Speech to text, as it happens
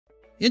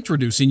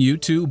Introducing you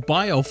to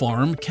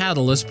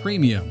BioPharmCatalyst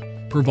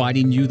Premium,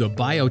 providing you the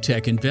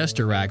biotech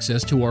investor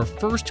access to our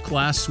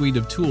first-class suite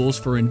of tools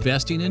for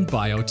investing in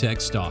biotech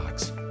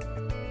stocks.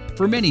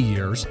 For many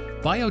years,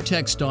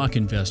 biotech stock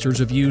investors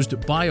have used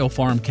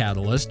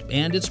BioPharmCatalyst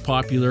and its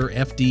popular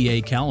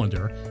FDA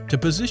calendar to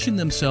position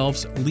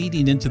themselves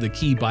leading into the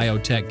key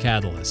biotech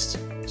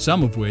catalysts,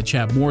 some of which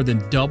have more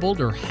than doubled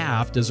or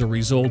halved as a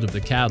result of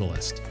the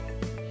catalyst.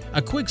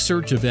 A quick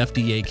search of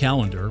FDA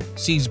calendar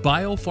sees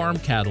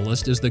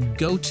BioPharmCatalyst as the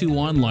go-to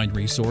online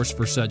resource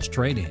for such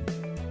trading.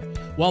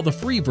 While the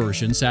free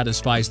version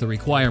satisfies the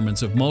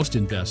requirements of most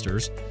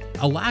investors,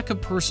 a lack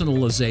of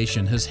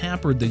personalization has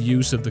hampered the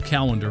use of the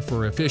calendar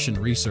for efficient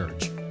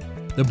research.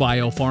 The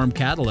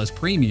BioPharmCatalyst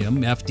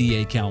Premium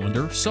FDA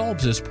calendar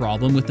solves this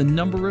problem with a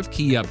number of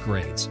key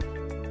upgrades.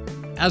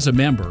 As a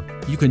member,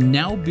 you can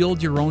now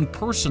build your own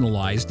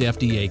personalized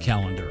FDA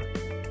calendar.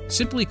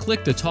 Simply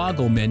click the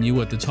toggle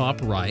menu at the top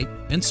right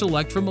and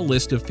select from a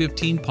list of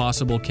 15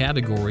 possible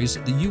categories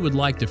that you would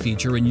like to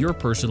feature in your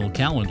personal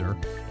calendar,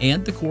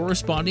 and the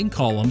corresponding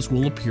columns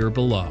will appear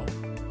below.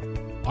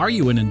 Are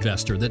you an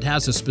investor that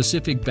has a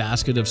specific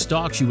basket of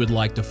stocks you would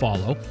like to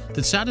follow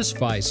that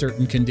satisfy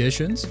certain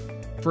conditions?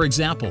 For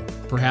example,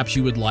 perhaps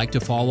you would like to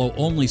follow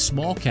only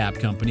small-cap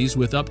companies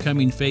with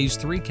upcoming Phase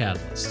 3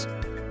 catalysts.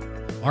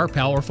 Our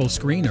powerful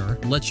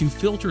screener lets you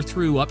filter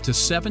through up to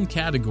 7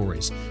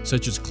 categories,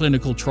 such as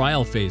clinical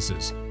trial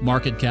phases,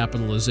 market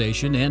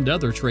capitalization, and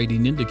other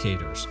trading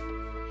indicators.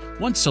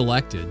 Once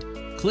selected,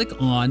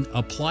 click on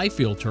Apply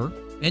Filter,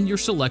 and your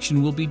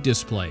selection will be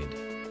displayed.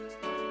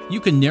 You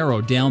can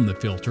narrow down the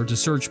filter to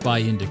search by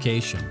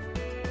indication.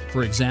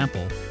 For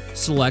example,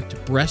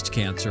 select breast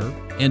cancer,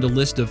 and a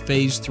list of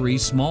Phase 3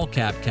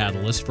 small-cap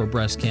catalysts for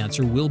breast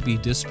cancer will be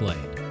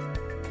displayed.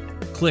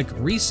 Click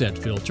Reset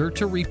Filter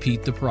to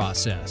repeat the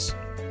process.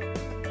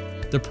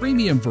 The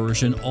premium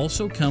version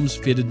also comes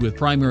fitted with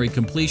primary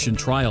completion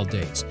trial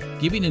dates,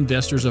 giving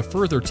investors a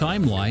further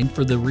timeline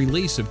for the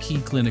release of key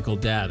clinical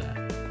data.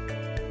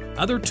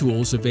 Other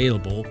tools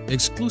available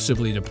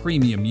exclusively to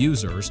premium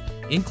users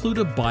include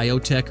a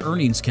biotech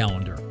earnings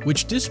calendar,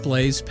 which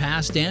displays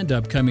past and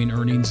upcoming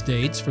earnings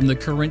dates from the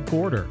current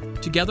quarter,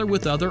 together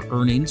with other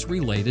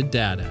earnings-related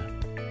data.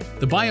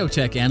 The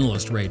Biotech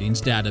Analyst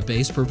Ratings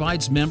database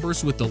provides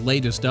members with the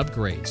latest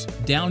upgrades,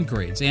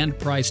 downgrades, and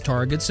price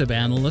targets of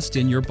analysts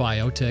in your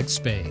biotech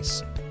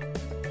space.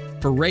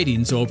 For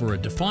ratings over a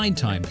defined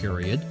time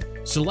period,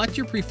 select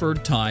your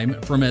preferred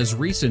time from as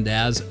recent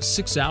as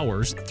 6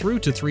 hours through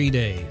to 3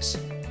 days.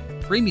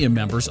 Premium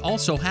members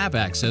also have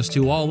access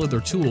to all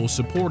other tools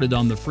supported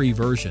on the free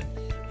version,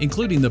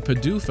 including the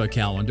PDUFA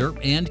calendar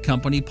and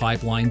company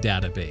pipeline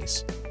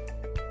database.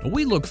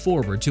 We look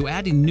forward to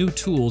adding new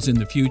tools in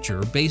the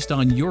future based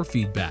on your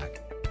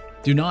feedback.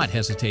 Do not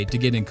hesitate to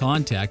get in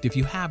contact if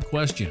you have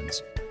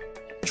questions.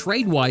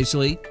 Trade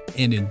wisely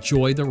and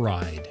enjoy the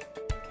ride.